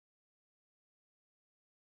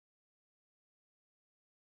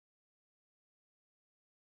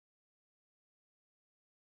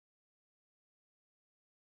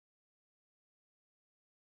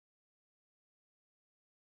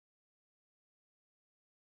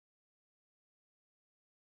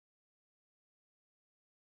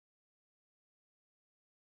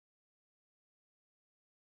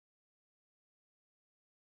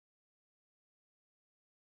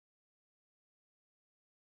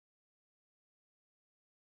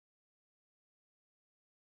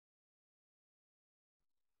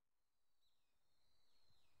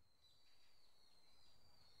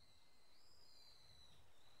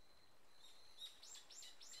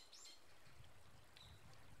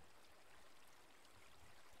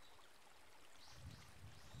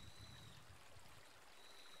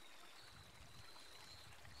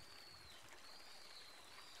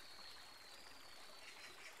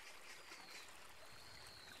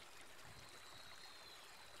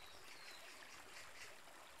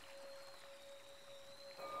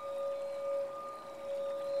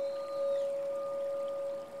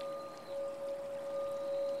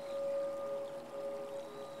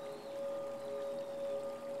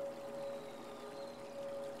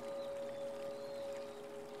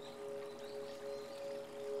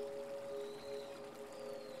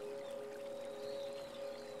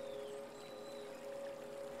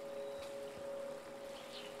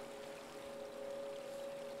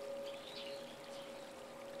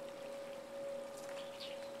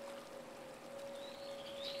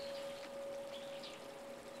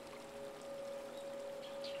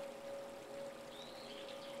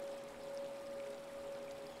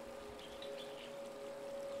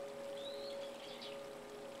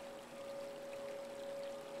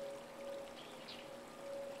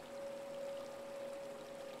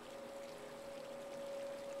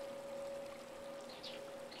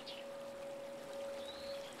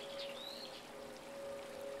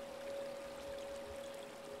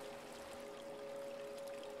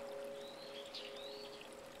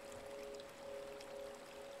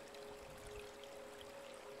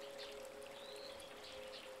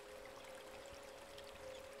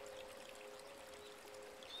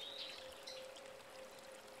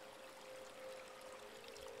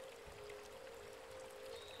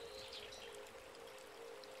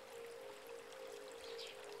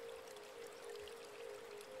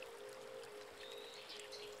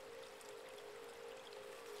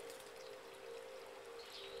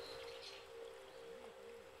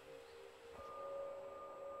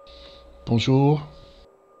Bonjour.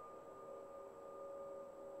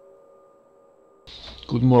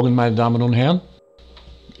 Guten Morgen, meine Damen und Herren.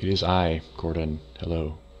 It is I, Gordon.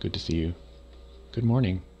 Hello. Good to see you. Good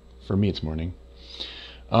morning. For me, it's morning.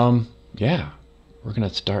 Yeah, we're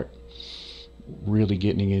gonna start really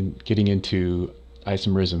getting into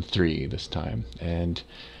isomerism 3 this time, and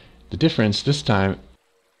the difference this time,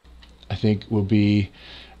 I think, will be.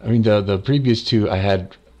 I mean, the previous two,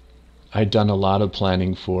 I'd done a lot of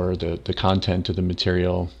planning for the content of the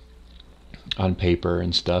material on paper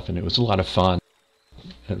and stuff, and it was a lot of fun.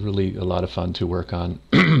 Really a lot of fun to work on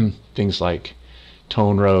things like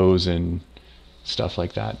tone rows and stuff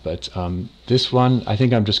like that. But this one, I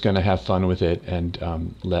think I'm just going to have fun with it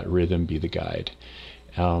and let rhythm be the guide.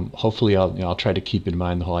 Hopefully, I'll try to keep in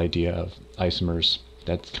mind the whole idea of isomers.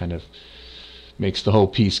 That kind of makes the whole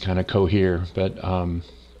piece kind of cohere. But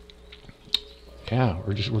yeah,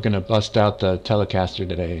 we're going to bust out the Telecaster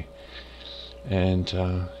today, and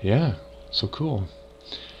yeah, so cool.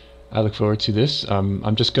 I look forward to this.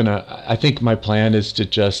 I think my plan is to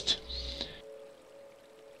just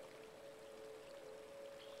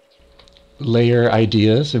layer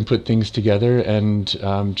ideas and put things together and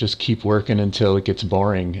just keep working until it gets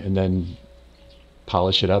boring and then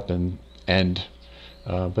polish it up and end.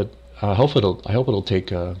 But I hope it'll take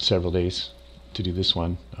several days to do this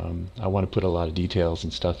one. I want to put a lot of details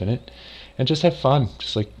and stuff in it and just have fun.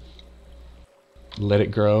 Just like let it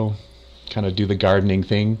grow, kind of do the gardening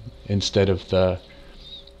thing instead of the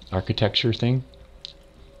architecture thing,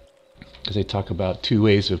 because they talk about two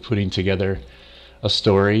ways of putting together a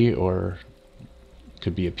story, or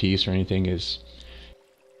could be a piece or anything. Is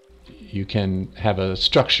you can have a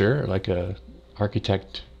structure, like a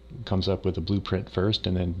architect comes up with a blueprint first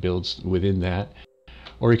and then builds within that,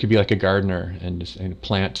 or you could be like a gardener and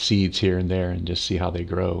plant seeds here and there and just see how they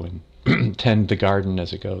grow and tend the garden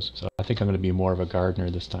as it goes. So I think I'm going to be more of a gardener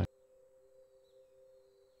this time,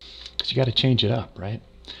 because you got to change it up, right?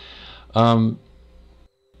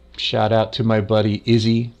 Shout out to my buddy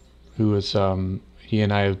Izzy, who is he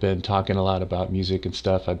and I have been talking a lot about music and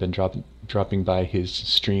stuff. I've been dropping by his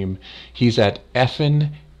stream. He's at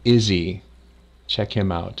Effin Izzy. Check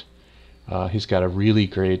him out. He's got a really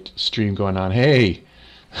great stream going on. Hey,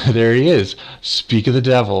 there he is. Speak of the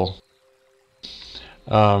devil.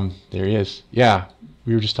 There he is. Yeah,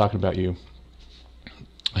 we were just talking about you.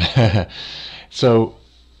 So,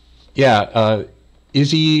 yeah,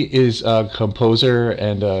 Izzy is a composer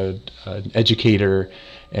and an educator,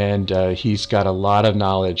 and he's got a lot of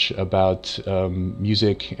knowledge about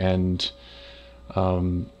music, and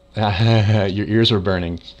your ears were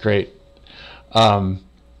burning. Great.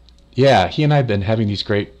 Yeah, he and I have been having these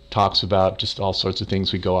great talks about just all sorts of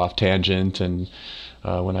things. We go off tangent, and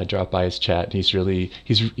when I drop by his chat, he's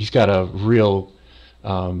got a real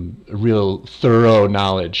thorough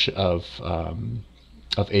knowledge of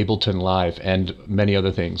Ableton Live and many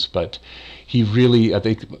other things. But he really, I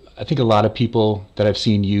think a lot of people that I've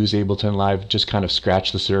seen use Ableton Live just kind of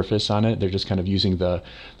scratch the surface on it. They're just kind of using the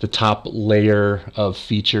top layer of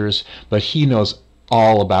features, but he knows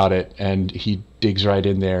all about it, and he digs right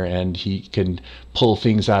in there, and he can pull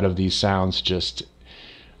things out of these sounds. Just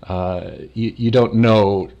you don't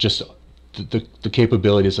know just the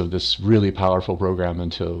capabilities of this really powerful program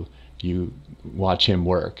until you watch him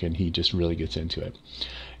work, and he just really gets into it.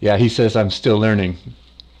 Yeah, he says I'm still learning.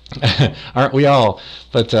 Aren't we all?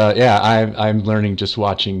 But yeah, I'm learning just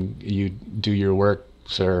watching you do your work,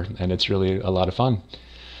 sir, and it's really a lot of fun.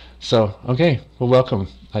 So okay, well, welcome.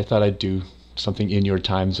 I thought I'd do something in your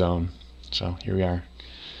time zone, so here we are.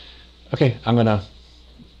 Okay, I'm gonna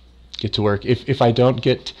get to work. If I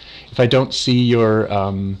don't see your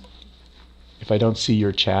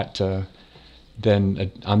chat,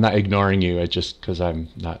 then I'm not ignoring you. I just because I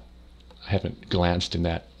haven't glanced in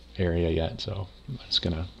that area yet, so I'm just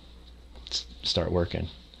gonna start working.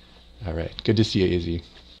 All right, good to see you, Izzy.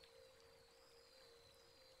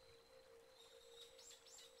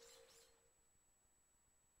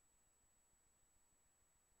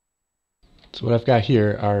 So what I've got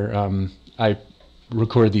here are I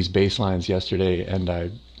recorded these bass lines yesterday, and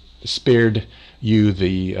I spared you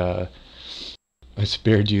the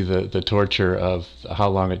torture of how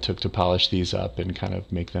long it took to polish these up and kind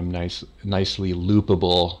of make them nicely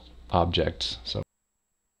loopable objects. So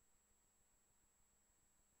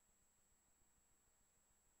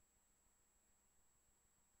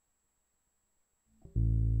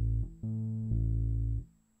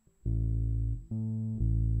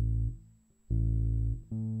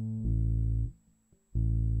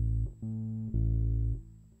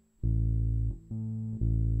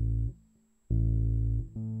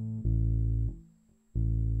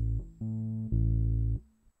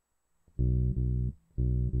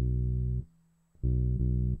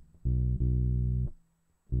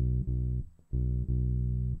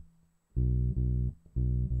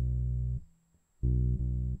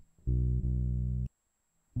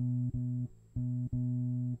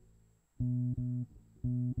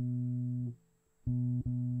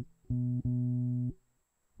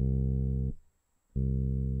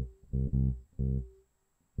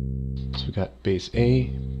we've got bass A,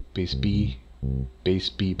 bass B, bass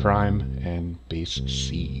B prime, and bass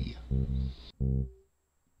C.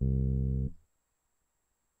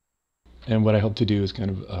 And what I hope to do is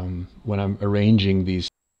kind of, when I'm arranging these,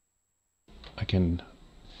 I can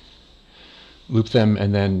loop them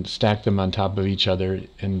and then stack them on top of each other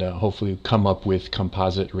and hopefully come up with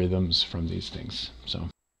composite rhythms from these things. So.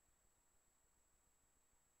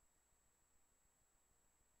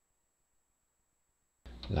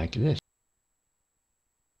 Like this.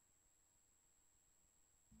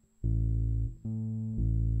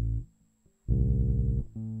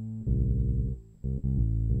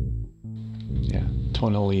 Yeah,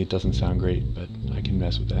 tonally it doesn't sound great, but I can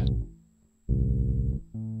mess with that.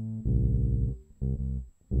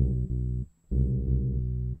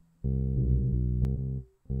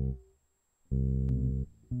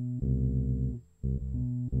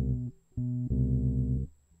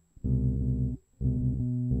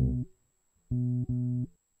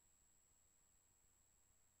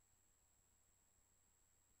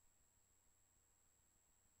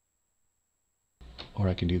 Or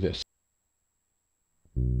I can do this.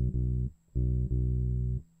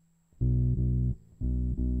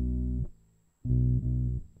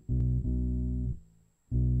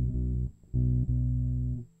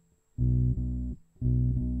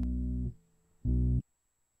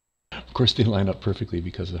 Of course they line up perfectly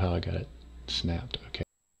because of how I got it snapped. Okay.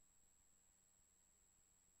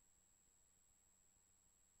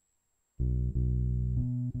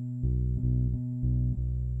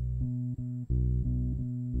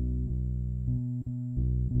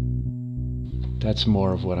 That's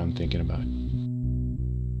more of what I'm thinking about.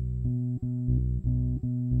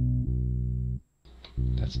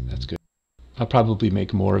 That's good. I'll probably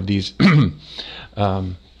make more of these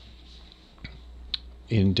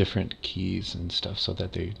in different keys and stuff so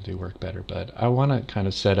that they work better. But I want to kind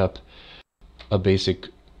of set up a basic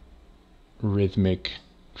rhythmic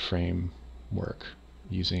framework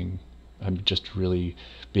using just really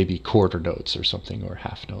maybe quarter notes or something, or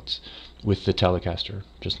half notes with the Telecaster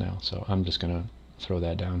just now. So I'm just going to throw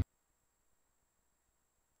that down.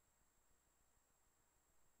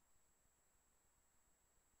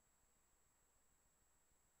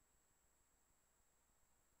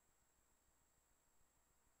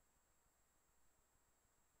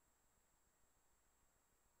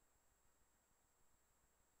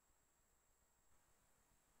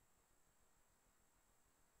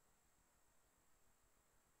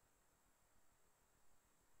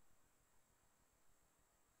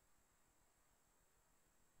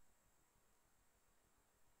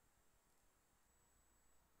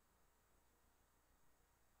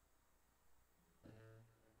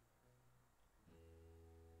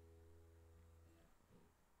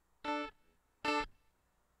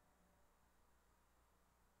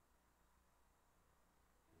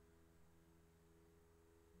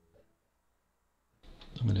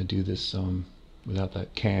 I'm going to do this without the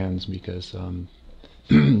cans because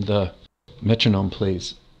the metronome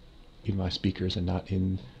plays in my speakers and not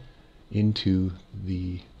into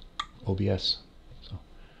the OBS. So,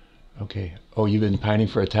 okay. Oh, you've been pining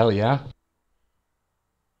for a Tele, yeah?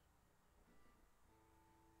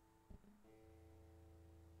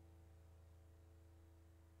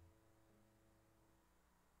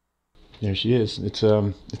 There she is. It's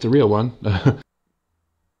a real one.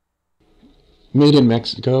 Made in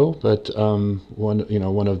Mexico, but one of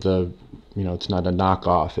the, it's not a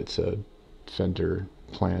knockoff. It's a Fender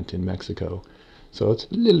plant in Mexico, so it's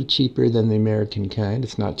a little cheaper than the American kind.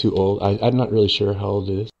 It's not too old. I'm not really sure how old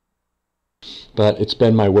it is, but it's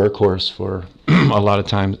been my workhorse for a lot of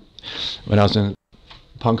time. When I was in a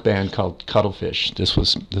punk band called Cuttlefish, this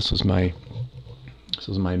was my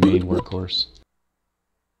main workhorse.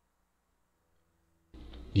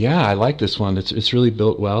 Yeah, I like this one. It's really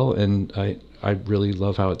built well, and I really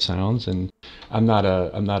love how it sounds. And I'm not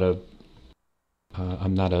a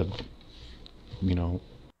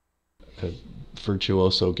a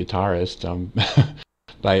virtuoso guitarist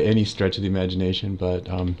by any stretch of the imagination, but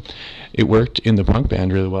it worked in the punk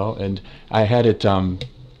band really well. And I had it.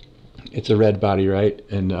 It's a red body, right?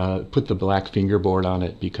 And put the black fingerboard on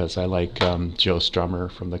it because I like Joe Strummer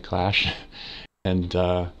from the Clash, and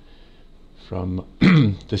from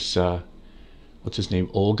this what's his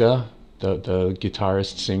name, Olga, the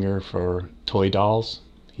guitarist singer for Toy Dolls.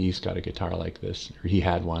 He's got a guitar like this, or he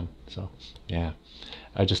had one. So yeah,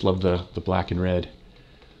 I just love the black and red.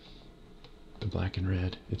 The black and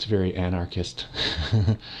red. It's very anarchist.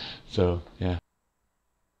 So yeah.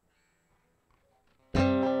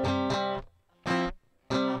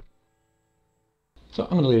 So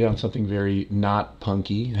I'm going to lay down something very not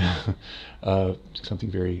punky, something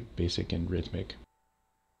very basic and rhythmic,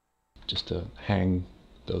 just to hang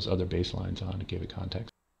those other bass lines on to give it context.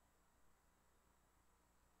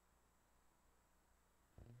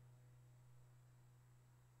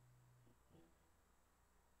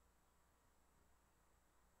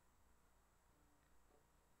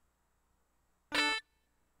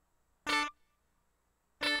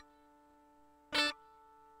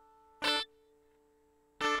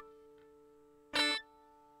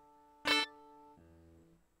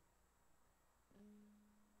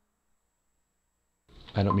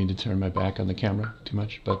 I don't mean to turn my back on the camera too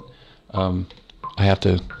much, but um, I have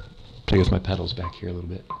to play with my pedals back here a little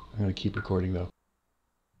bit. I'm going to keep recording though.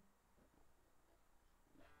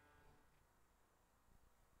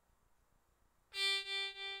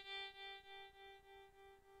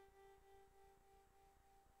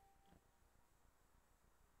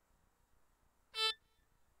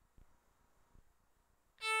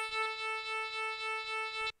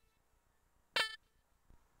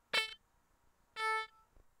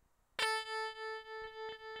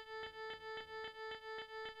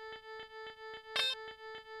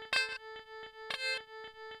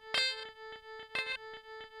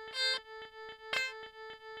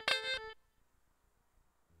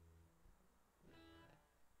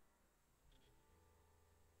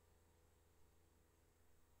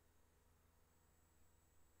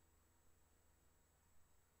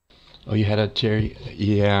 Oh, you had a cherry?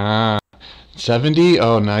 Yeah. 70?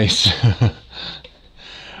 Oh, nice.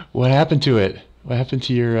 What happened to it? What happened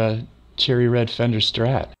to your cherry red Fender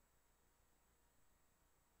Strat?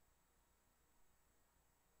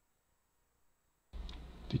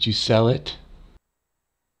 Did you sell it?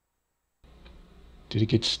 Did it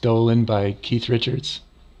get stolen by Keith Richards?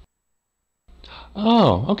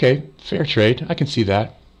 Oh, okay. Fair trade. I can see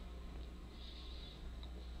that.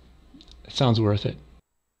 It sounds worth it.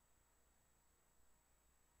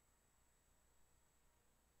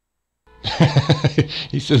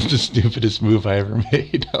 He says the stupidest move I ever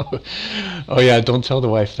made. Oh, yeah, don't tell the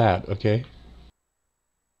wife that, okay?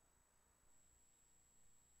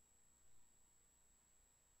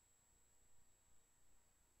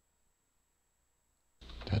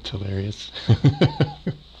 That's hilarious.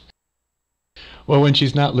 Well, when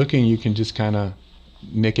she's not looking, you can just kind of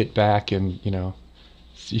nick it back and,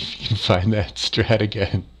 see if you can find that Strat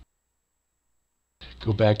again.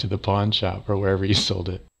 Go back to the pawn shop or wherever you sold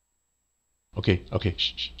it. Okay, okay,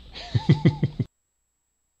 shh, shh.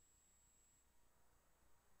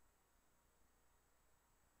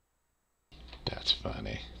 That's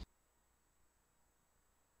funny.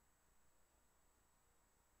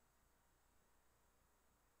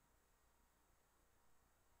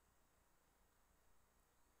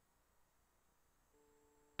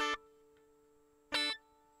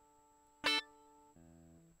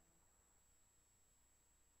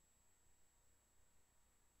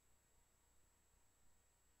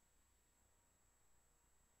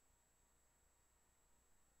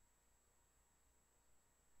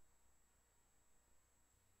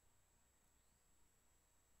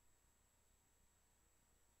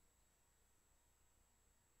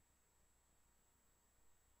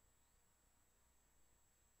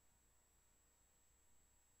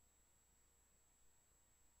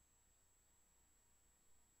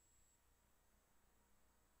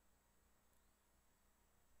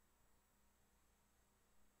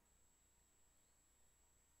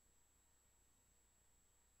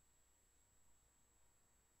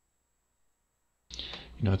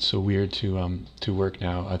 It's so weird to work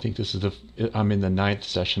now. I think this is I'm in the ninth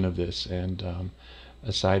session of this, and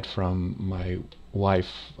aside from my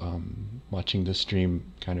wife watching the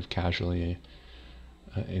stream kind of casually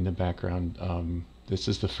in the background, this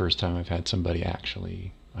is the first time I've had somebody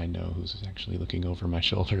actually I know who's actually looking over my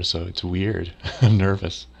shoulder. So it's weird. I'm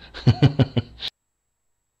nervous. I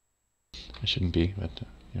shouldn't be, but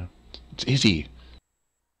it's Izzy.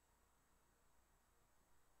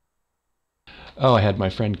 Oh, I had my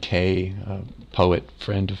friend Kay, a poet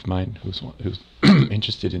friend of mine, who's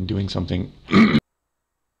interested in doing something.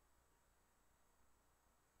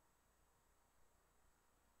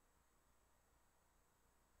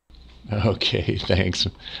 Okay, thanks.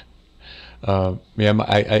 Yeah,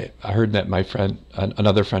 I heard that my friend,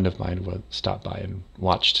 another friend of mine, would stop by and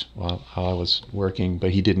watched while I was working,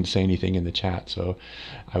 but he didn't say anything in the chat, so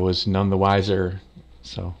I was none the wiser.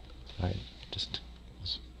 So I just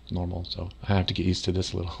was normal. So I have to get used to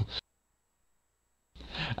this a little.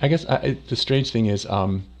 I guess the strange thing is,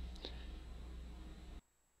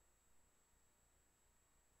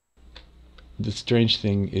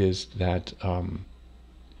 that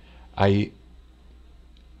I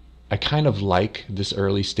I kind of like this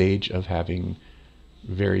early stage of having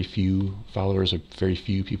very few followers or very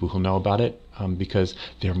few people who know about it, because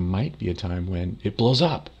there might be a time when it blows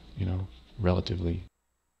up, relatively.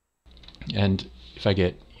 And if I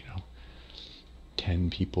get,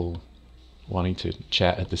 10 people wanting to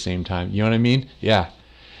chat at the same time, you know what I mean? Yeah,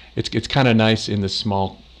 it's kind of nice in this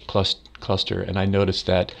small cluster. And I noticed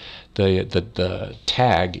that the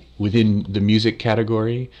tag within the music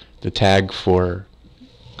category, the tag for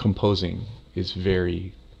composing is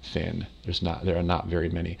very thin. There are not very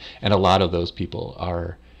many, and a lot of those people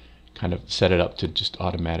are kind of set it up to just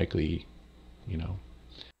automatically,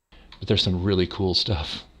 but there's some really cool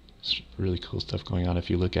stuff. Really cool stuff going on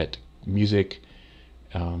if you look at music,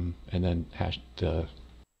 and then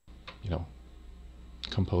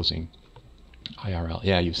composing IRL.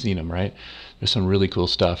 Yeah, you've seen them, right? There's some really cool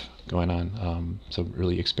stuff going on. Some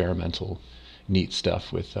really experimental, neat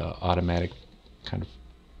stuff with automatic kind of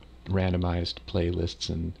randomized playlists,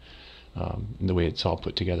 and the way it's all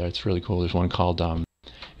put together. It's really cool. There's one called,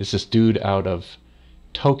 it's this dude out of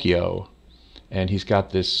Tokyo, and he's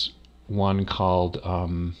got this one called,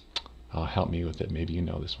 help me with it, maybe you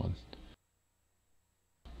know this one.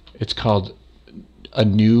 It's called A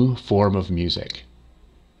New Form of Music.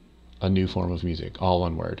 A New Form of Music, all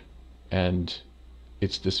one word. And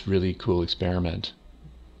it's this really cool experiment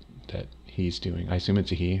that he's doing. I assume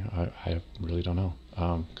it's a he. I really don't know.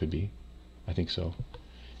 Could be. I think so.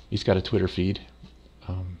 He's got a Twitter feed.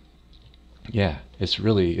 Yeah, it's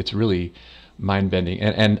really mind-bending,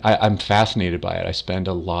 and I'm fascinated by it. I spend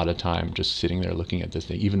a lot of time just sitting there looking at this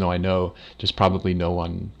thing, even though I know there's probably no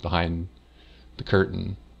one behind the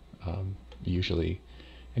curtain, usually,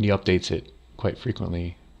 and he updates it quite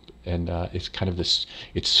frequently. And it's kind of this,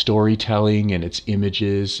 it's storytelling, and it's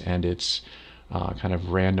images, and it's kind of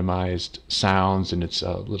randomized sounds, and it's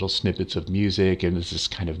little snippets of music, and there's this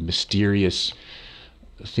kind of mysterious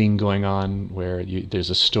thing going on where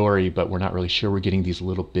there's a story, but we're not really sure. We're getting these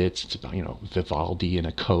little bits. It's about, Vivaldi and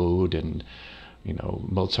a code, and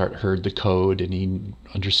Mozart heard the code and he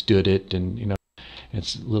understood it, and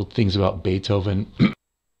it's little things about Beethoven.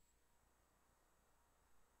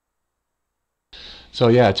 So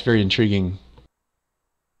yeah, it's very intriguing.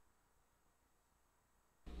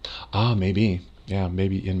 Maybe. Yeah,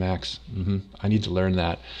 maybe in Max. I need to learn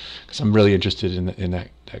that because I'm really interested in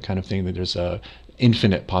that kind of thing. That there's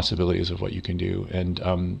infinite possibilities of what you can do, and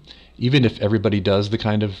even if everybody does the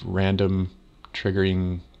kind of random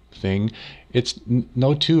triggering thing,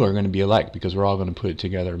 no two are going to be alike, because we're all going to put it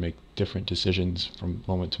together and make different decisions from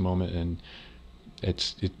moment to moment, and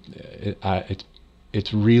it's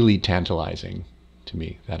really tantalizing to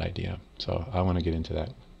me, that idea. So I want to get into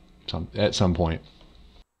that at some point.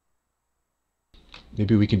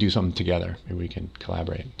 Maybe we can do something together. Maybe we can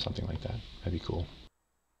collaborate, something like that. That'd be cool.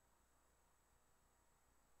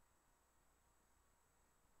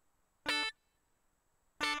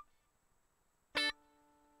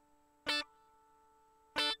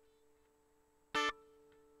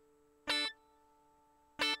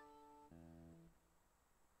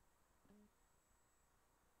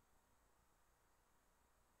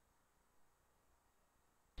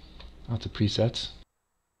 Lots of presets.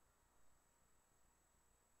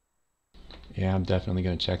 Yeah, I'm definitely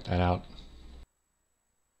going to check that out.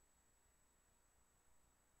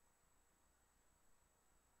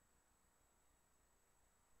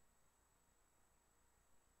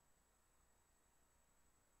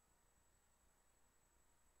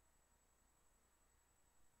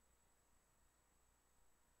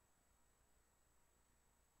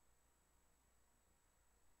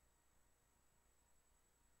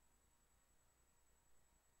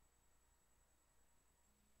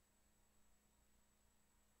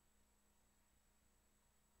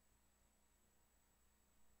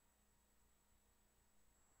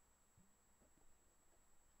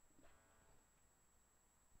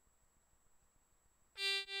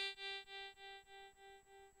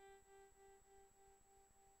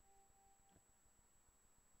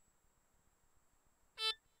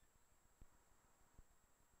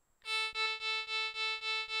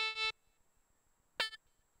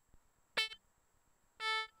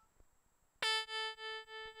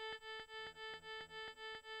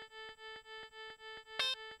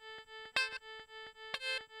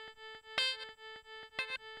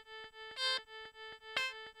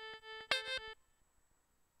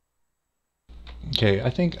 Okay,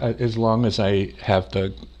 I think as long as I have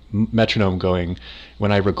the metronome going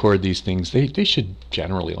when I record these things, they should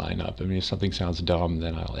generally line up. I mean, if something sounds dumb,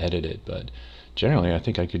 then I'll edit it. But generally, I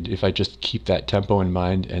think I could, if I just keep that tempo in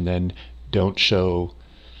mind and then don't show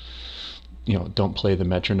don't play the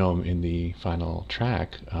metronome in the final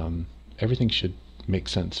track, everything should make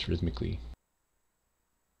sense rhythmically,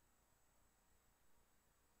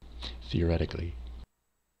 theoretically.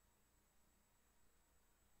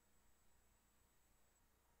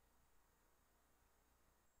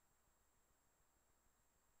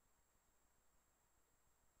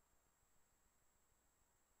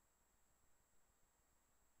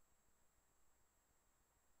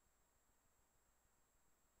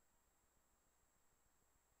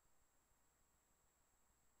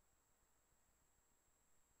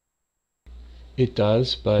 It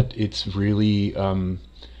does, but it's really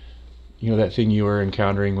that thing you were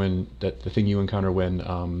encountering when the thing you encounter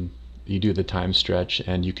when you do the time stretch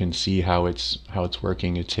and you can see how it's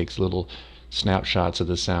working. It takes little snapshots of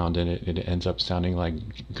the sound and it ends up sounding like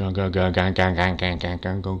gong gong gong gong gong gong gong gong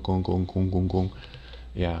gong gong gong gong gong gong gong.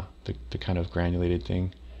 Yeah, the kind of granulated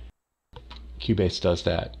thing. Cubase does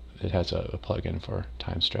that. It has a plugin for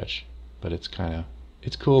time stretch, but it's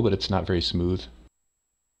cool, but it's not very smooth.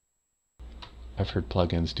 I've heard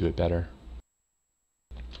plugins do it better.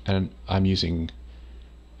 And I'm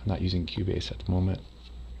not using Cubase at the moment.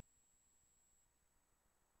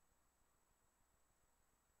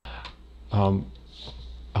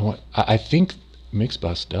 I think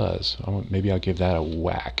Mixbus does. Maybe I'll give that a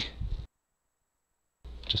whack.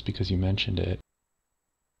 Just because you mentioned it.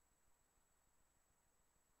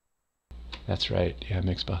 That's right. Yeah,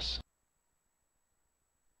 Mixbus.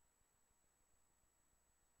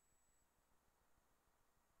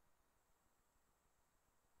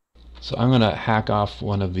 So I'm going to hack off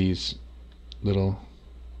one of these little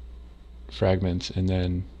fragments and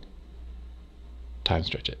then time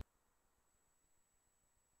stretch it.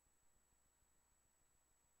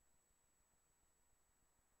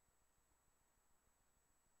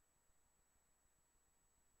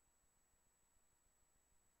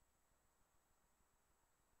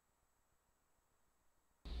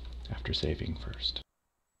 After saving first.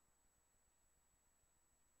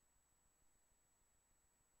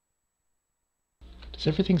 Does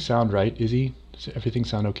everything sound right, Izzy? Does everything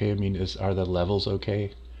sound okay? I mean, are the levels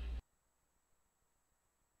okay?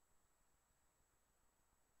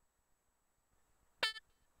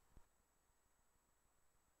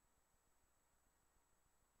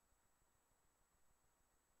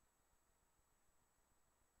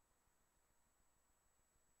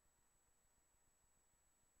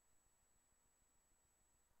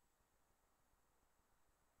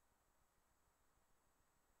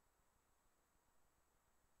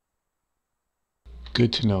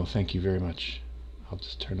 Good to know. Thank you very much. I'll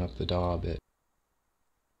just turn up the DAW a bit.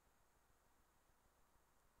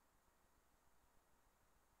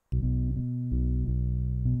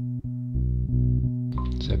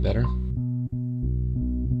 Is that better?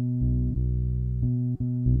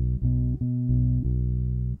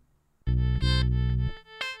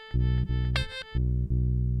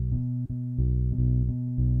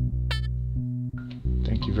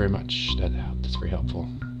 Thank you very much. That's very helpful.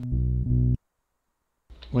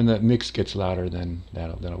 When the mix gets louder, then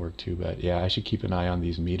that'll work too. But yeah, I should keep an eye on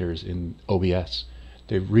these meters in OBS.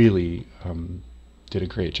 They really did a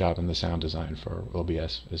great job in the sound design for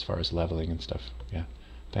OBS as far as leveling and stuff. Yeah,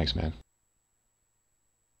 thanks, man.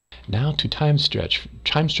 Now to time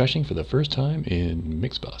stretching for the first time in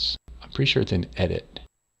Mixbus. I'm pretty sure it's in Edit.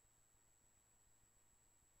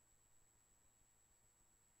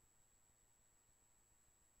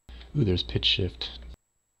 Ooh, there's pitch shift.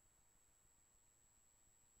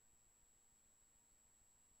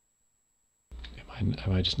 Am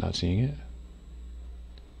I just not seeing it?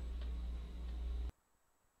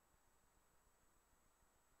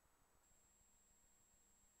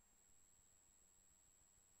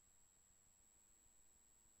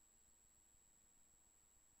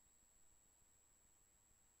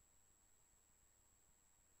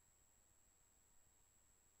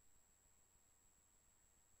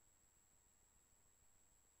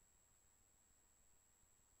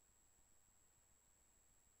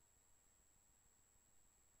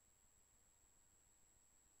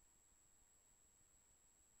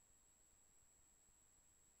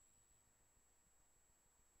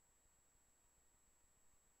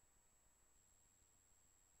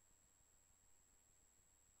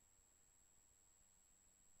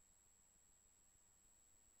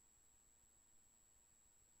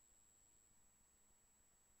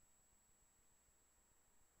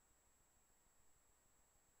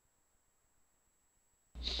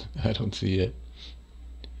 I don't see it.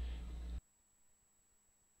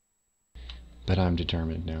 But I'm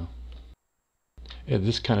determined now. Yeah,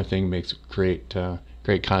 this kind of thing makes great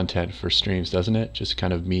content for streams, doesn't it? Just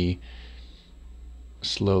kind of me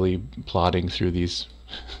slowly plodding through these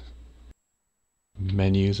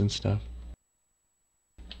menus and stuff.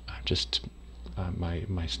 I'm just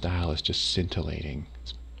my style is just scintillating.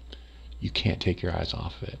 You can't take your eyes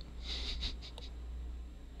off of it,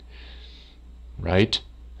 right?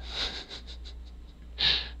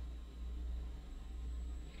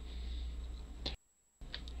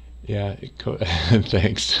 Yeah,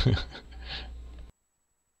 thanks.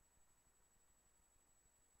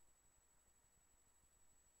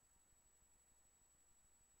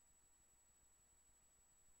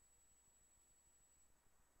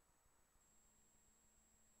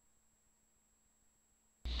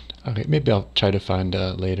 Okay, maybe I'll try to find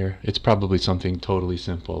later. It's probably something totally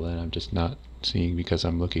simple that I'm just not seeing because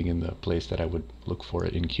I'm looking in the place that I would look for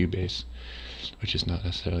it in Cubase, which is not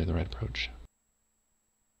necessarily the right approach.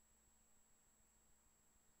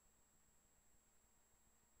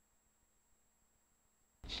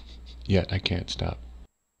 Yet I can't stop.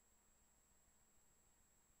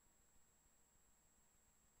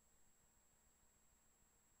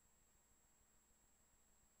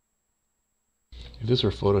 If this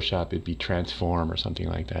were Photoshop, it'd be transform or something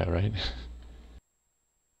like that, right?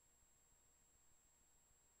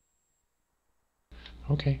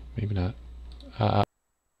 Okay, maybe not. Uh,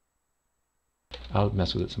 I'll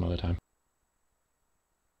mess with it some other time.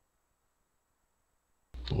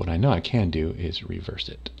 But what I know I can do is reverse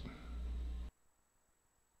it.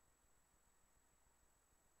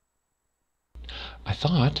 I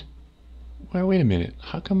thought, well, wait a minute.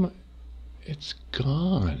 How come it's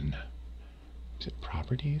gone? Is it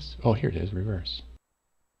properties? Oh, here it is, reverse.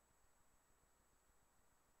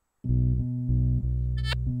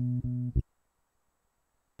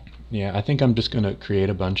 Yeah, I think I'm just going to create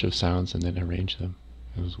a bunch of sounds and then arrange them.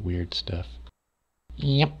 It was weird stuff.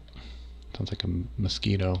 Yep. Sounds like a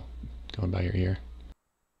mosquito going by your ear.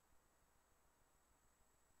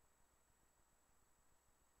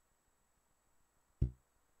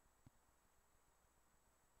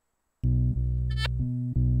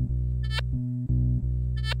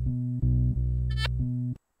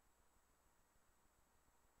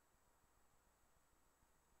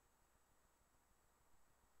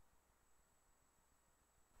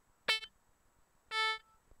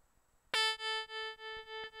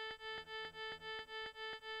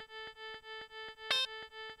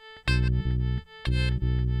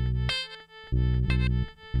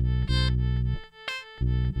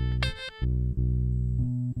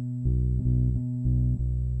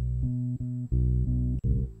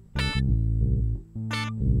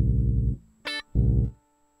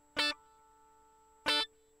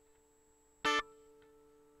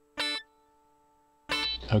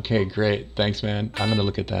 Okay, great. Thanks, man. I'm going to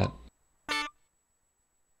look at that.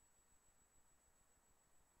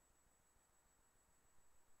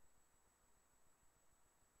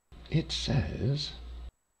 It says...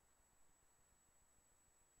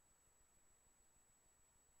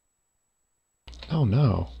 Oh,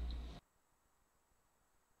 no.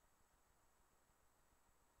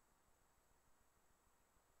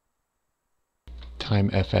 Time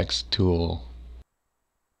FX tool.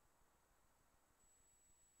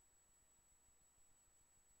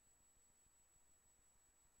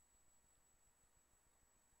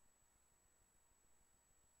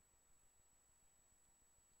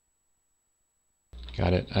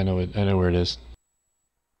 Got it. I know it. I know where it is.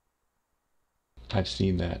 I've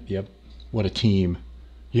seen that. Yep. What a team.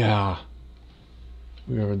 Yeah.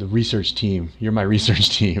 We are the research team. You're my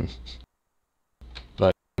research team.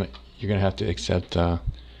 But you're going to have to accept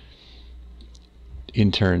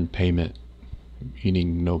intern payment,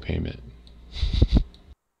 meaning no payment.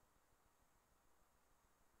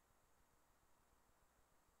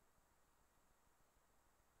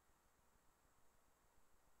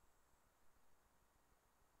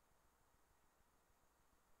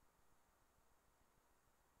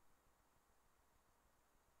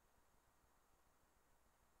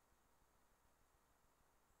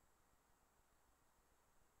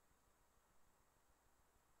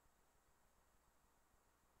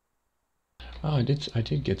 Oh, I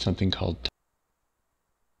did get something called...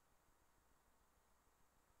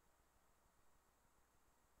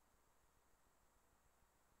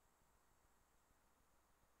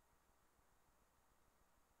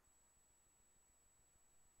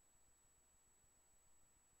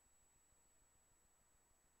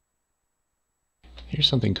 Here's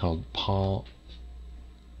something called Paul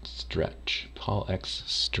Stretch. Paul X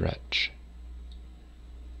Stretch.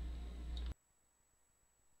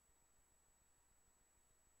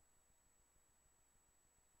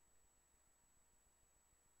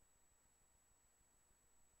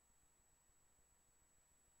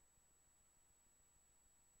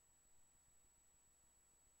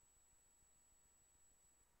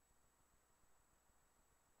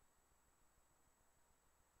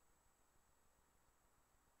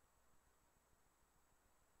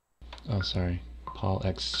 Oh, sorry. Paul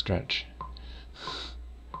X stretch.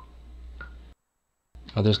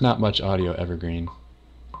 Oh, there's not much audio evergreen.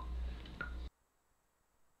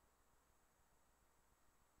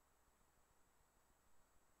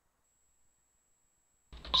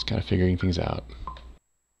 Just kind of figuring things out.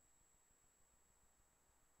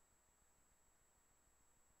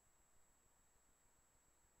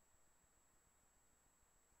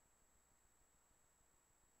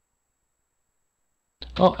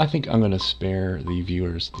 Well, I think I'm going to spare the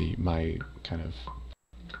viewers my kind of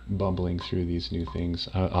bumbling through these new things.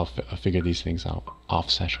 I'll figure these things out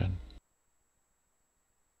off session.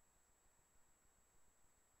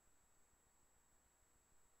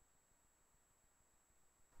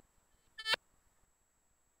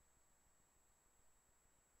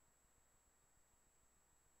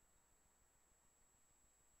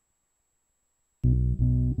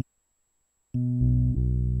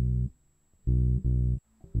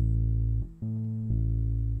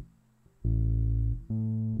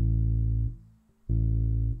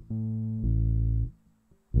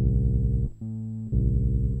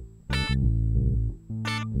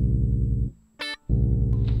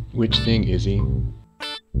 Which thing is he?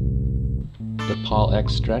 The Paul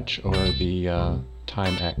X stretch or the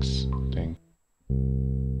time X thing?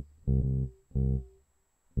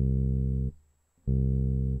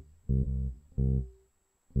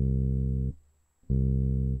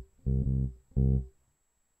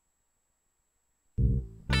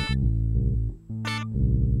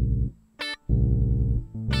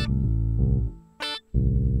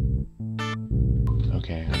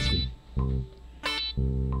 Okay, I see.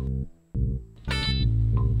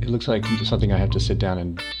 It looks like something I have to sit down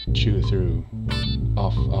and chew through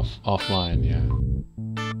offline, yeah.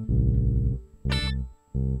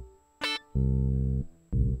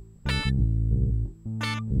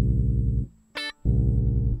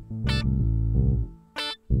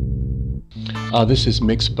 This is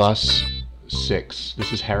Mix Bus 6.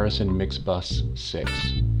 This is Harrison Mix Bus 6.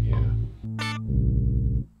 Yeah.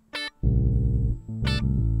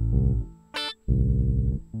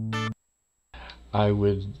 I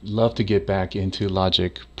would love to get back into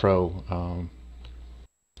Logic Pro.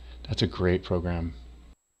 That's a great program.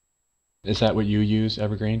 Is that what you use,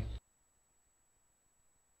 Evergreen?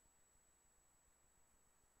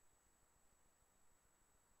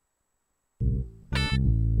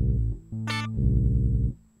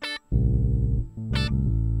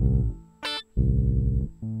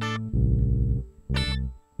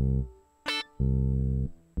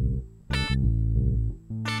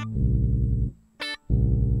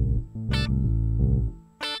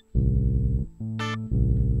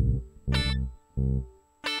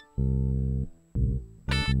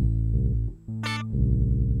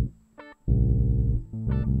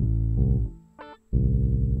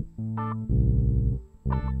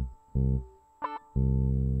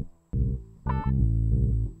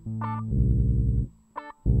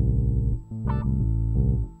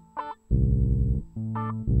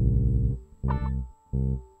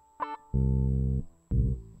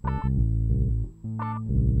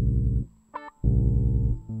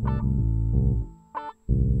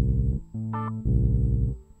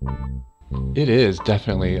 It is,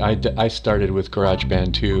 definitely. I started with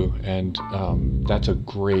GarageBand too, and that's a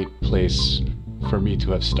great place for me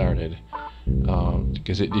to have started,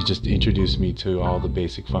 because it just introduced me to all the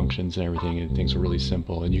basic functions and everything, and things were really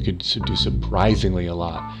simple, and you could do surprisingly a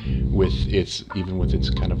lot with even with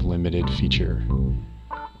its kind of limited feature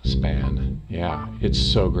span. Yeah, it's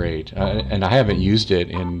so great, and I haven't used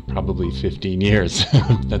it in probably 15 years.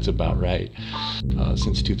 That's about right.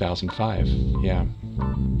 Since 2005. Yeah.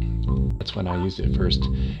 That's when I used it first,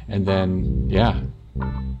 and then yeah,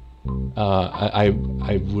 I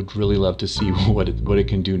would really love to see what it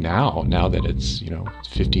can do now. Now that it's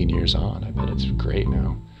 15 years on, I bet it's great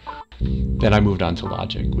now. Then I moved on to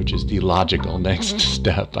Logic, which is the logical next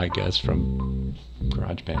step, I guess, from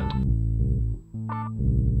GarageBand.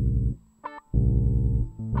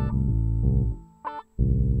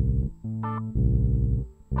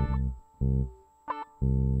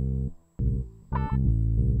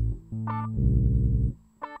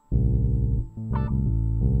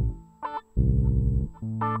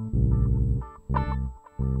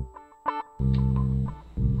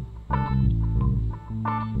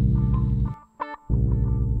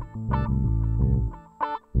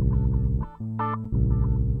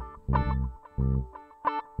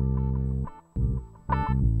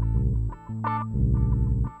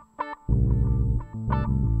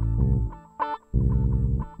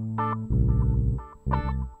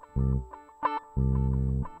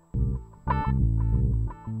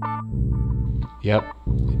 Yep,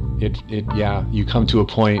 yeah, you come to a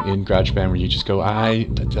point in GarageBand where you just go, I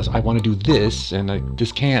want to do this, and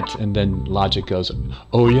this can't, and then Logic goes,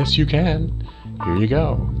 oh yes you can, here you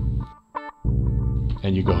go,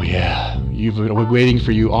 and you go, yeah, you've been waiting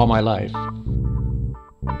for you all my life.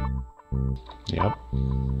 Yep.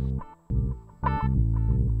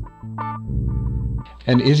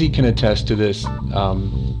 And Izzy can attest to this,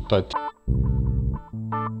 but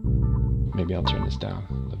maybe I'll turn this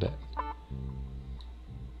down a bit.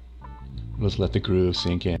 Let's let the groove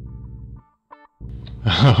sink in.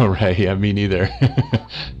 All right, yeah, me neither.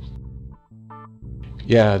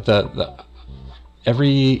 Yeah,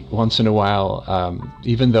 every once in a while,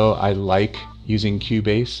 even though I like using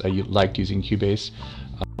Cubase, I liked using Cubase,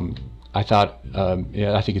 I thought,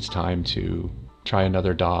 yeah, I think it's time to try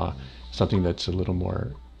another DAW, something that's a little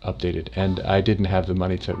more updated. And I didn't have the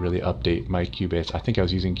money to really update my Cubase. I think I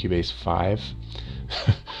was using Cubase 5.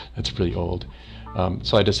 That's pretty old.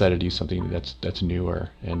 So I decided to use something that's newer,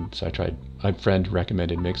 and so I tried. My friend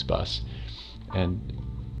recommended Mixbus, and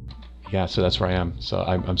yeah, so that's where I am. So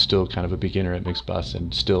I'm still kind of a beginner at Mixbus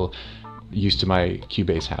and still used to my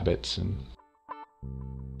Cubase habits.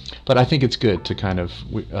 But I think it's good to kind of,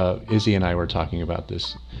 Izzy and I were talking about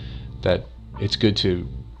this, that it's good to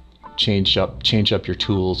change up your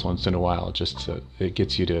tools once in a while, just so it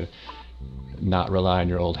gets you to not rely on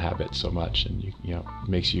your old habits so much, and you know,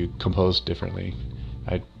 makes you compose differently.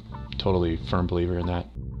 I totally firm believer in that.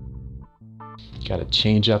 Got to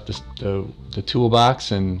change up the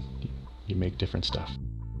toolbox, and you make different stuff.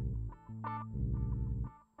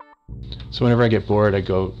 So whenever I get bored, I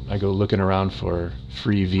go looking around for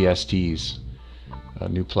free VSTs,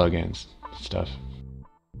 new plugins, stuff.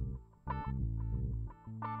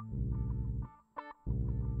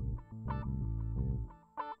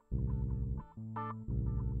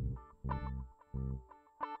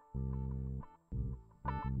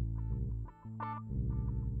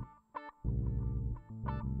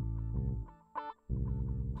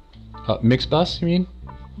 Mixbus, you mean?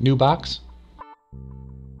 New box?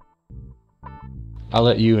 I'll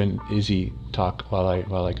let you and Izzy talk while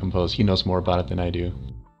I compose. He knows more about it than I do.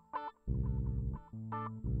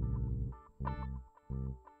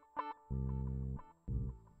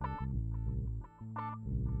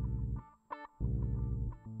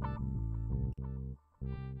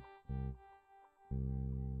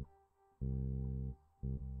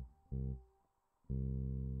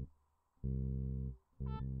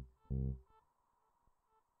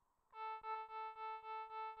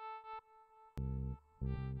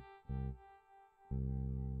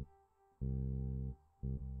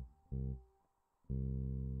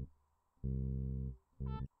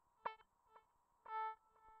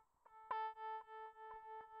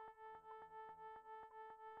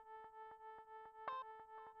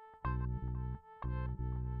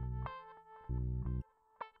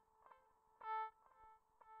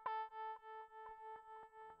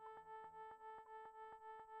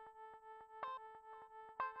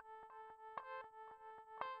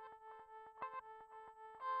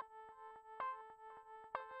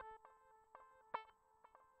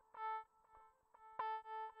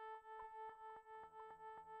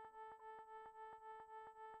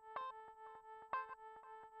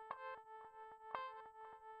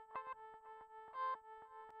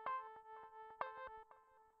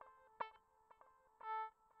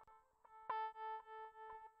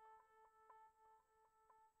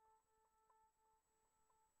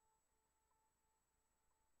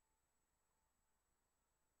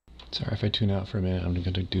 Sorry if I tune out for a minute. I'm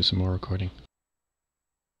going to do some more recording.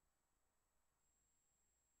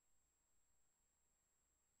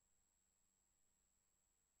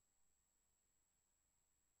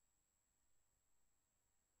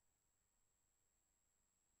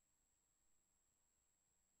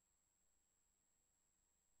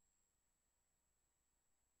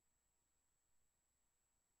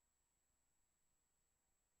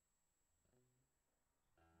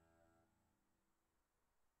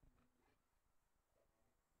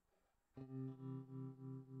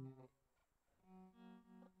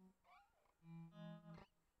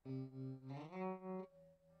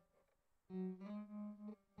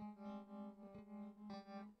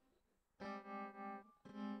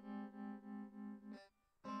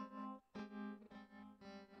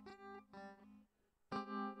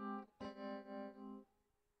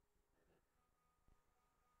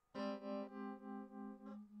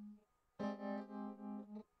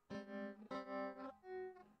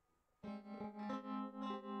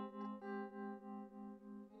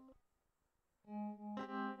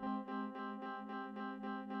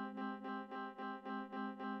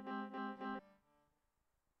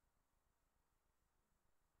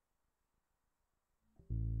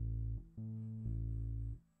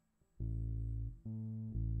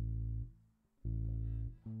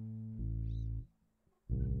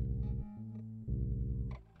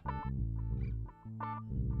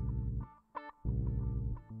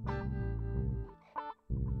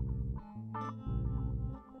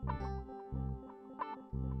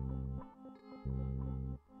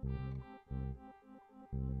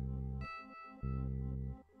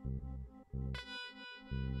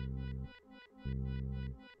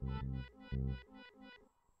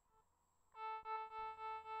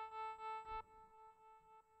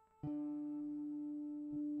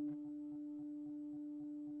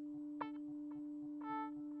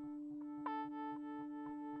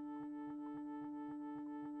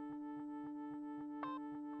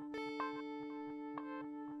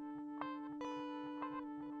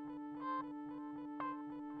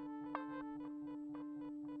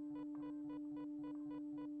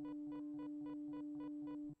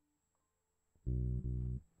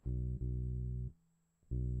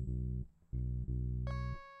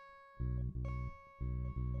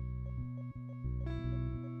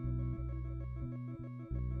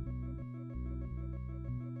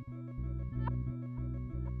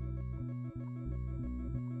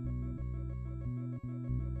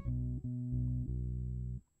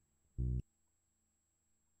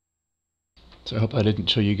 So I hope I didn't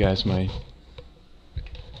show you guys my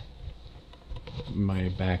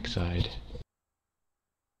backside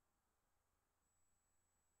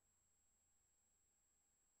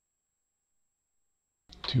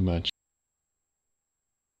too much.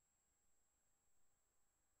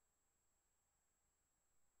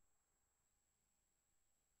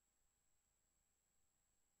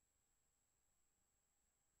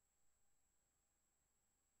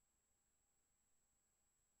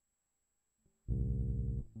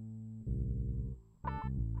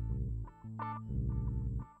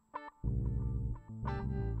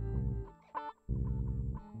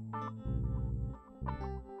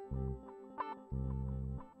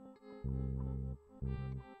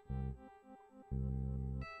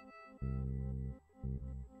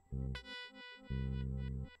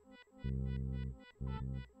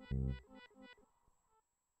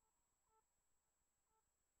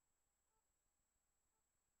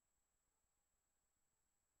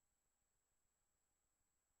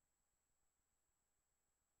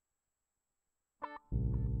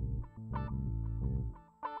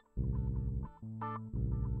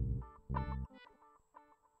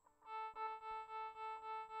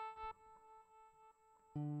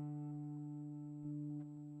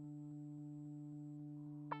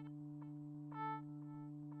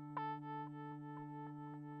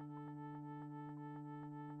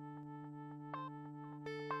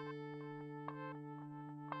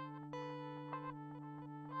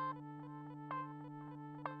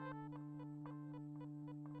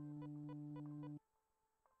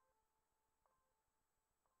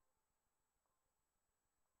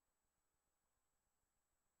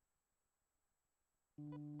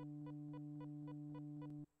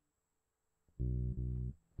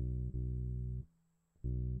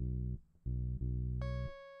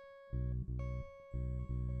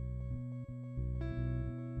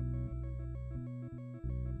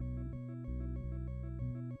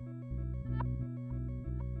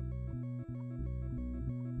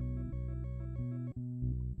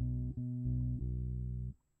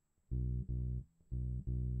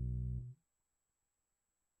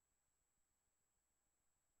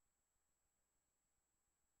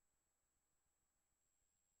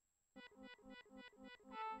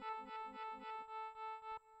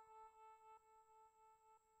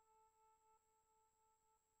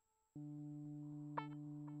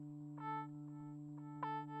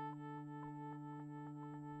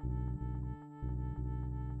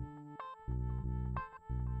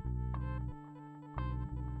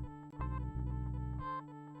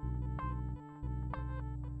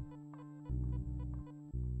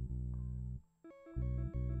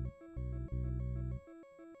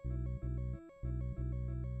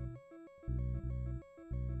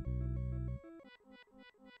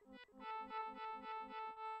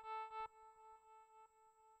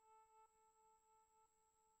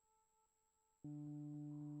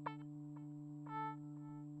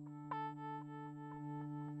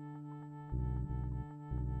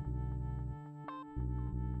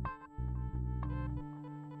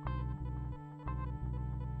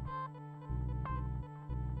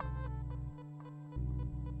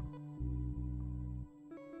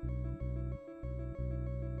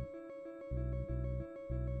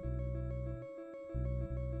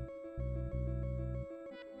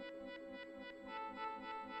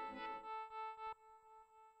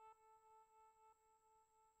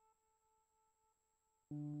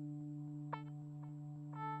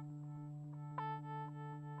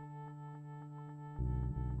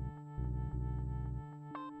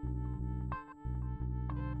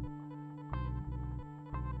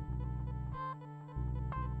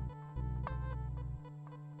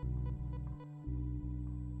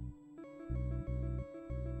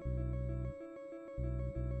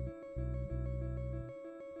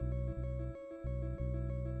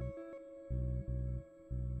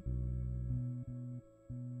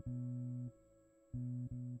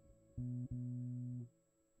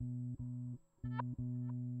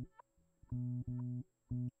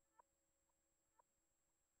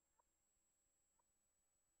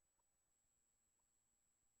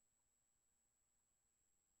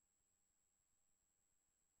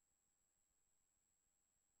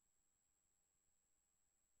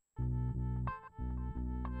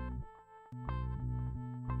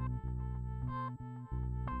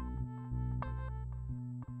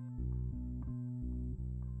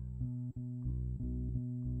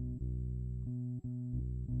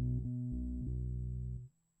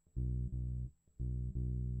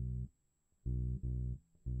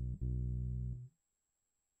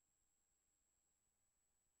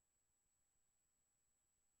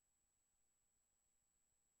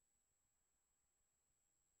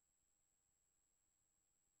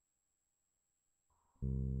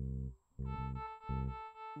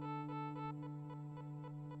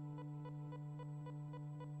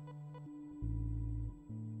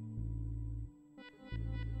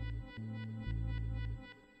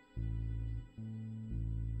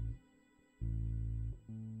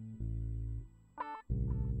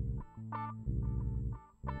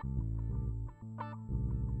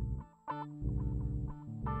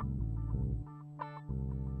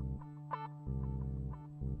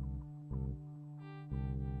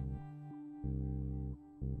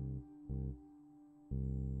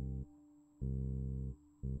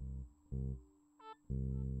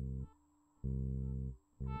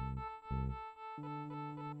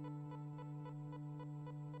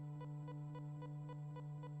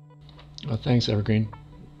 Oh, thanks, Evergreen.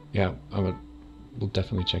 Yeah, we'll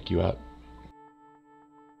definitely check you out.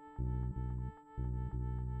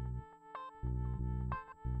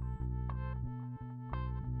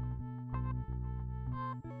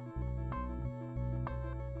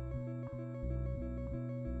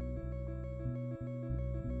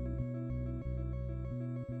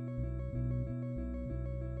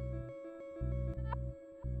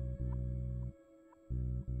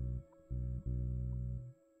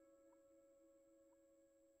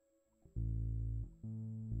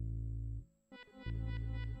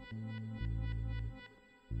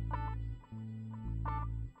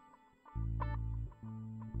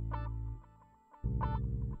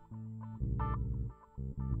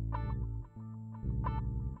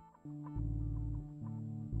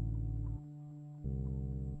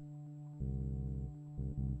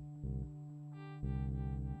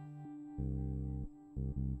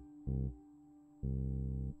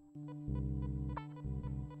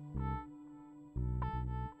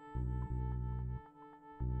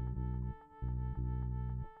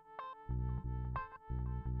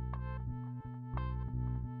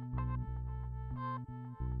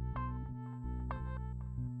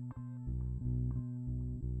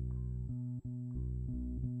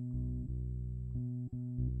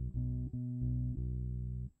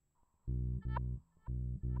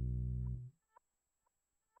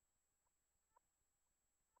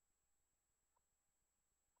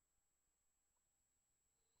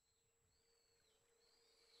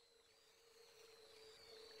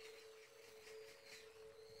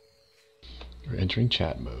 We're entering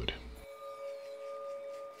chat mode.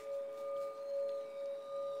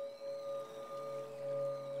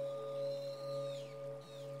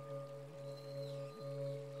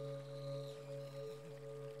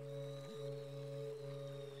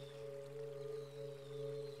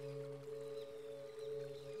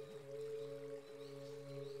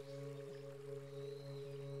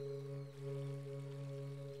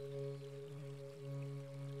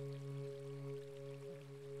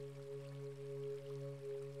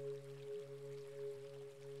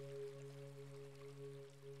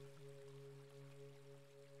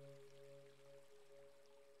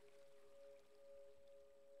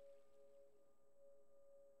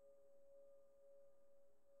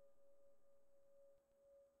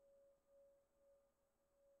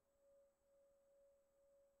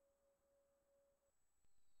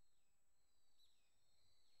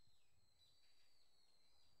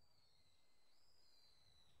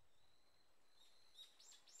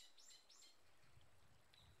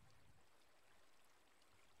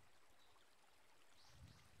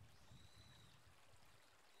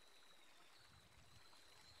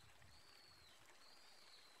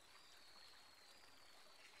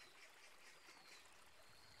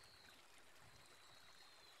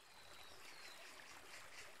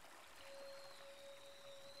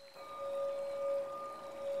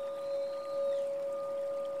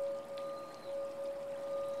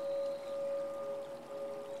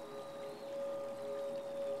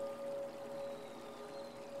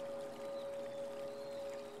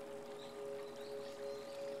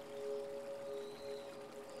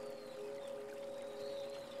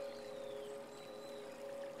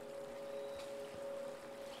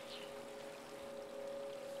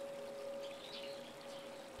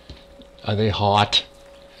 Are they hot?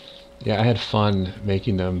 Yeah, I had fun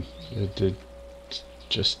making them. Did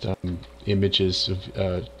just images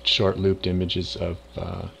of short looped images of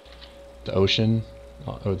the ocean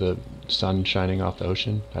or the sun shining off the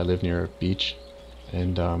ocean. I live near a beach,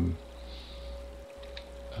 and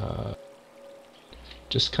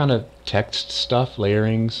just kind of text stuff,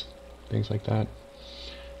 layerings, things like that.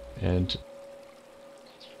 And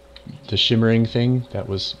the shimmering thing that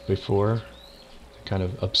was before kind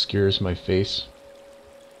of obscures my face.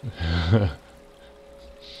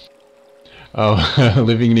 Oh,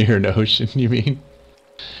 living near an ocean, you mean?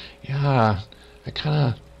 Yeah, I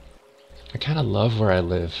kind of I kind of love where I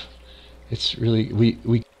live. It's really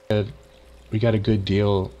we got a good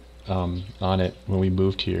deal on it when we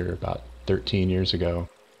moved here about 13 years ago,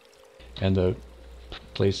 and the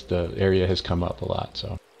area has come up a lot.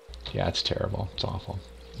 So yeah, it's terrible. It's awful.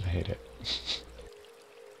 I hate it.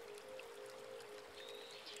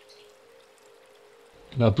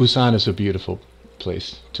 No, Busan is a beautiful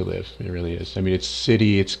place to live. It really is. I mean, it's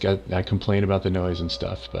city. It's got. I complain about the noise and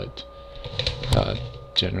stuff, but uh,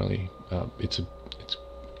 generally, it's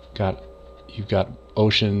got. You've got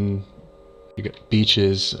ocean. You got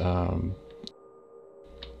beaches.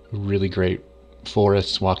 Really great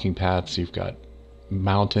forests, walking paths. You've got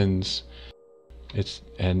mountains.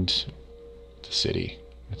 And the city.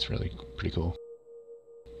 It's really pretty cool.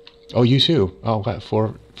 Oh, you too. Oh, what,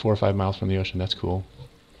 4 or 5 miles from the ocean. That's cool.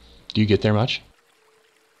 Do you get there much?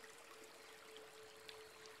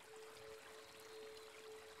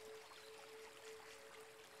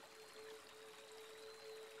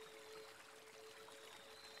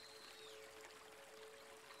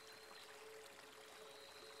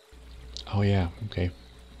 Oh yeah. Okay.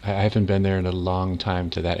 I haven't been there in a long time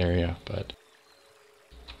to that area, but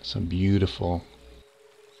some beautiful,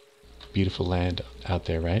 beautiful land out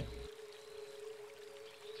there, right?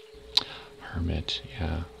 Hermit.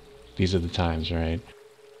 Yeah. These are the times, right?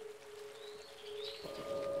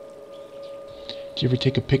 Did you ever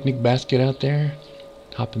take a picnic basket out there?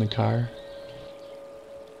 Hop in the car?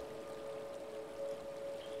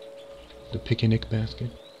 The picnic basket?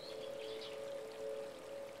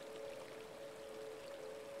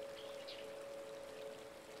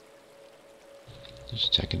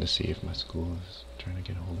 Just checking to see if my school is trying to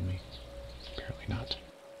get a hold of me. Apparently not.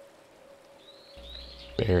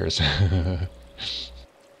 Bears.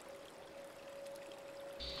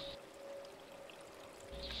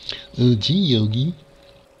 Oh, gee, Yogi.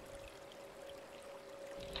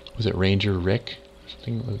 Was it Ranger Rick?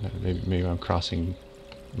 Something? Maybe I'm crossing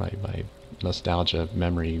my nostalgia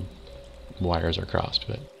memory wires are crossed,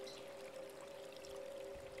 but it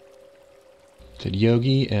said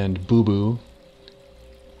Yogi and Boo Boo,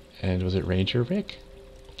 and was it Ranger Rick?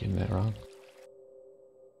 Getting that wrong?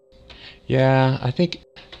 Yeah, I think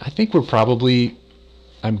we're probably.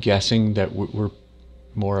 I'm guessing that we're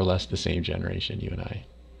more or less the same generation, you and I.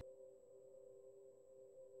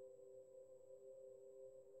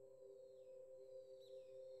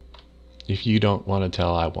 If you don't want to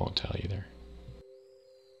tell, I won't tell either.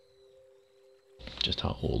 Just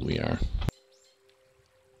how old we are.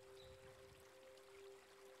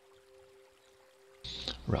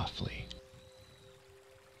 Roughly.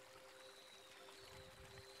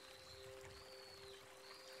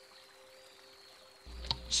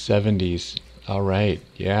 70s. All right.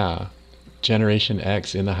 Yeah. Generation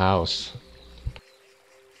X in the house.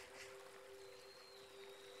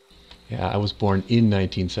 Yeah, I was born in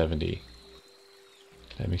 1970.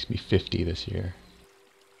 That makes me 50 this year.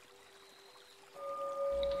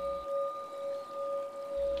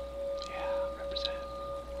 Yeah, represent.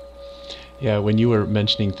 Yeah, when you were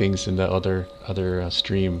mentioning things in the other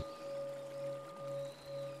stream,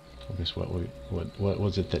 I guess what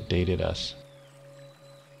was it that dated us?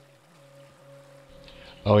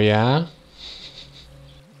 Oh yeah?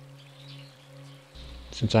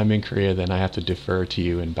 Since I'm in Korea, then I have to defer to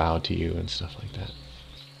you and bow to you and stuff like that.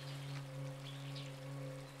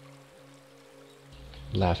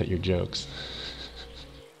 Laugh at your jokes.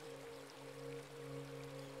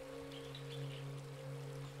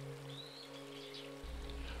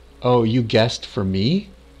 Oh, you guessed for me,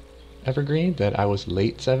 Evergreen, that I was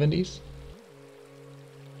late 70s?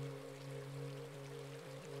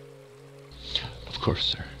 Of course,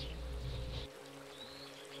 sir.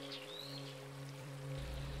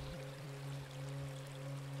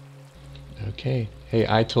 Okay. Hey,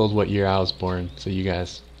 I told what year I was born, so you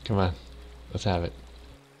guys, come on, let's have it.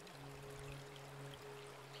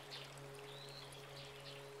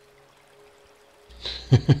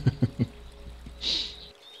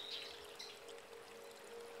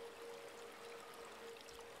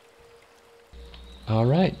 All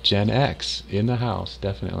right, Gen X in the house,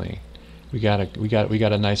 definitely. We got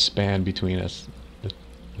a nice span between us, the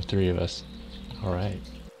three of us. All right.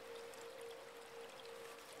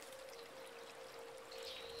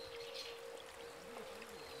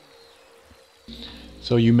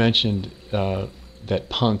 So you mentioned that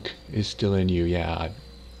punk is still in you. Yeah.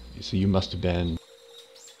 So you must have been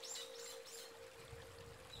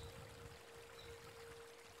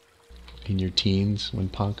in your teens when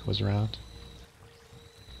punk was around.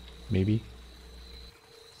 Maybe.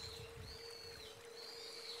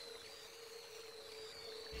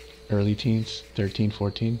 Early teens, 13,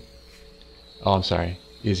 14. Oh, I'm sorry.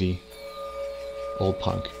 Izzy. Old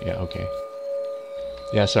punk. Yeah, okay.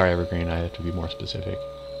 Yeah, sorry, Evergreen. I have to be more specific.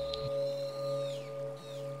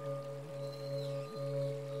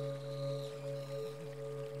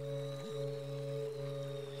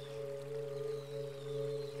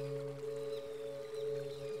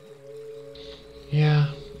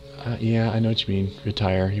 Yeah, yeah, I know what you mean.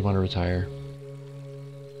 Retire. You want to retire.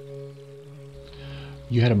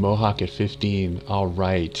 You had a mohawk at 15. All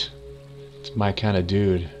right. It's my kind of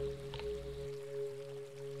dude.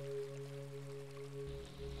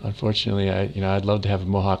 Unfortunately, I'd love to have a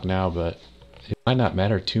mohawk now, but it might not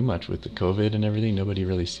matter too much with the COVID and everything. Nobody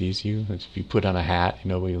really sees you. If you put on a hat,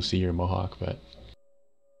 nobody will see your mohawk. But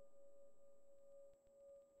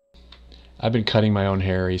I've been cutting my own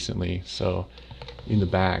hair recently, so in the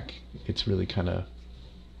back, it's really kind of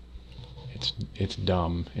it's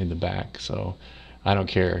dumb in the back. So I don't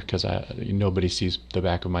care because nobody sees the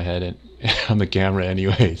back of my head on the camera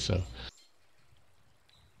anyway. So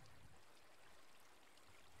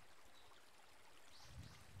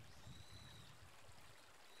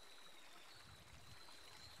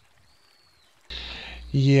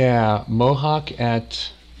yeah, mohawk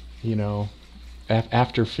at you know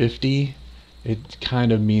after 50, it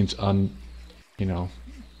kind of means you know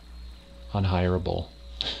unhireable.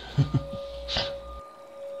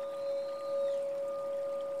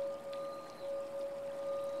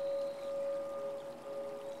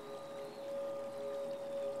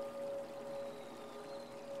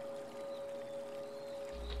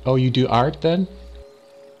 Oh, you do art then?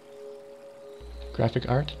 Graphic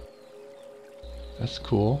art? That's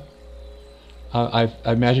cool. I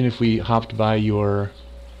imagine if we hopped by your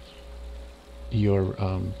your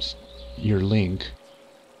link.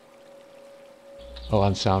 Oh,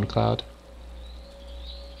 on SoundCloud.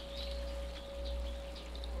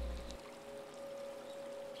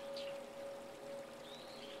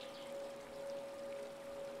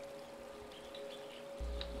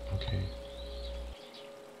 Okay.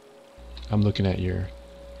 I'm looking at your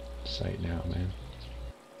site now, man.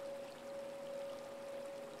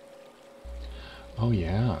 Oh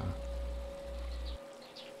yeah.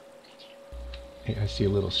 Hey, I see a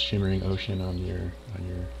little shimmering ocean on your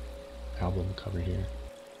album cover here.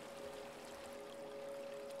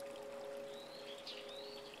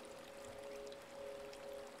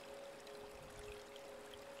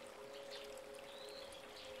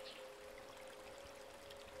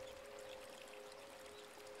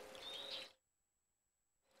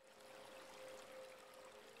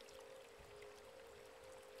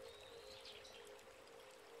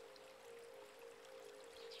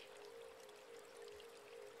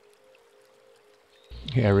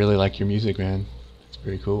 Yeah, I really like your music, man. It's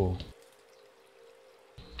very cool.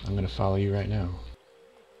 I'm gonna follow you right now.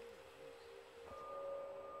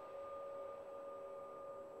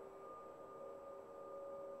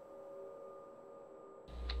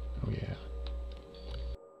 Oh yeah.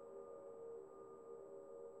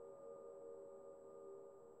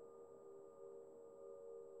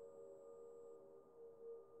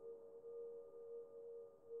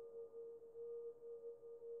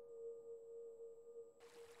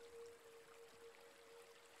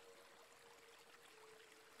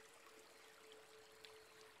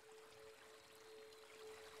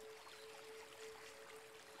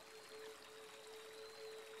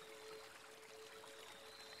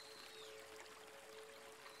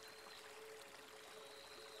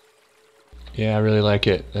 Yeah, I really like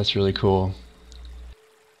it. That's really cool.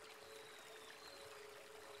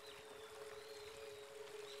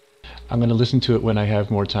 I'm gonna listen to it when I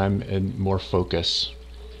have more time and more focus.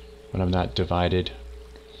 When I'm not divided,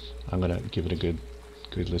 I'm gonna give it a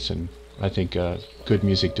good listen. I think good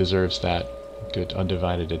music deserves that good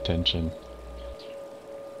undivided attention.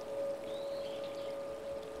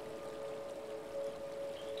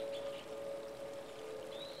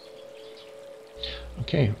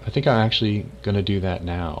 Okay, I think I'm actually gonna do that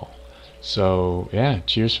now. So yeah,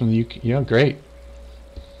 cheers from the UK. Yeah, great.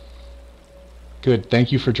 Good.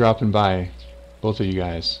 Thank you for dropping by, both of you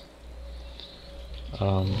guys.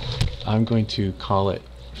 Um, I'm going to call it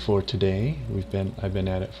for today. I've been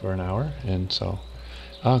at it for an hour, and so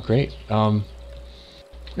oh great. I've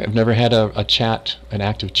never had an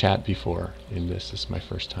active chat before in this. This is my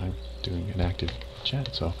first time doing an active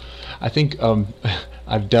chat. So I think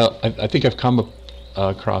I think I've come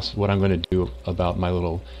across what I'm going to do about my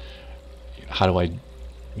little how do I,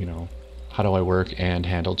 you know, how do I work and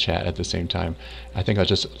handle chat at the same time. I think I'll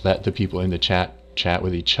just let the people in the chat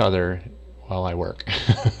with each other while I work.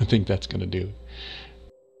 I think that's going to do.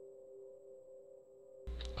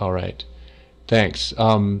 All right. Thanks.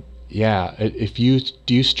 Yeah, if you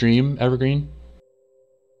do you stream Evergreen?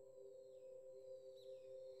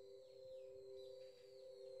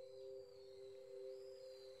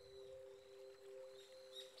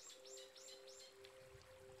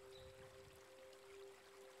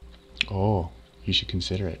 Oh, you should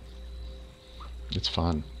consider it. It's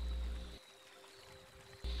fun.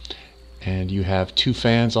 And you have 2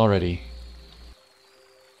 fans already.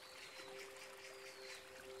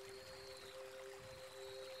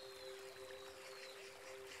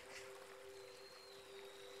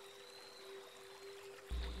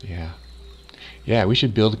 Yeah. Yeah, we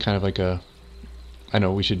should build kind of like I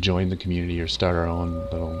know we should join the community or start our own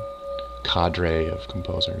little cadre of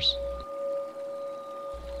composers.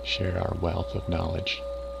 Share our wealth of knowledge.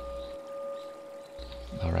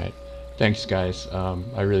 All right. Thanks, guys.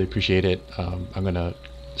 I really appreciate it. I'm gonna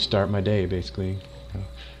start my day basically.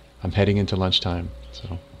 I'm heading into lunchtime.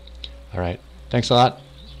 So, all right. Thanks a lot,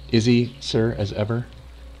 Izzy, sir, as ever.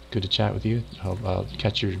 Good to chat with you. Hope I'll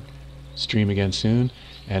catch your stream again soon.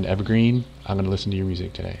 And Evergreen, I'm gonna listen to your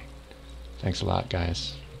music today. Thanks a lot,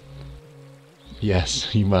 guys.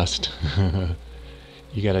 Yes, you must.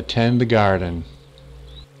 You gotta tend the garden.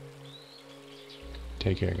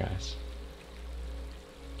 Take care, guys.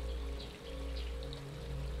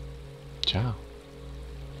 Ciao.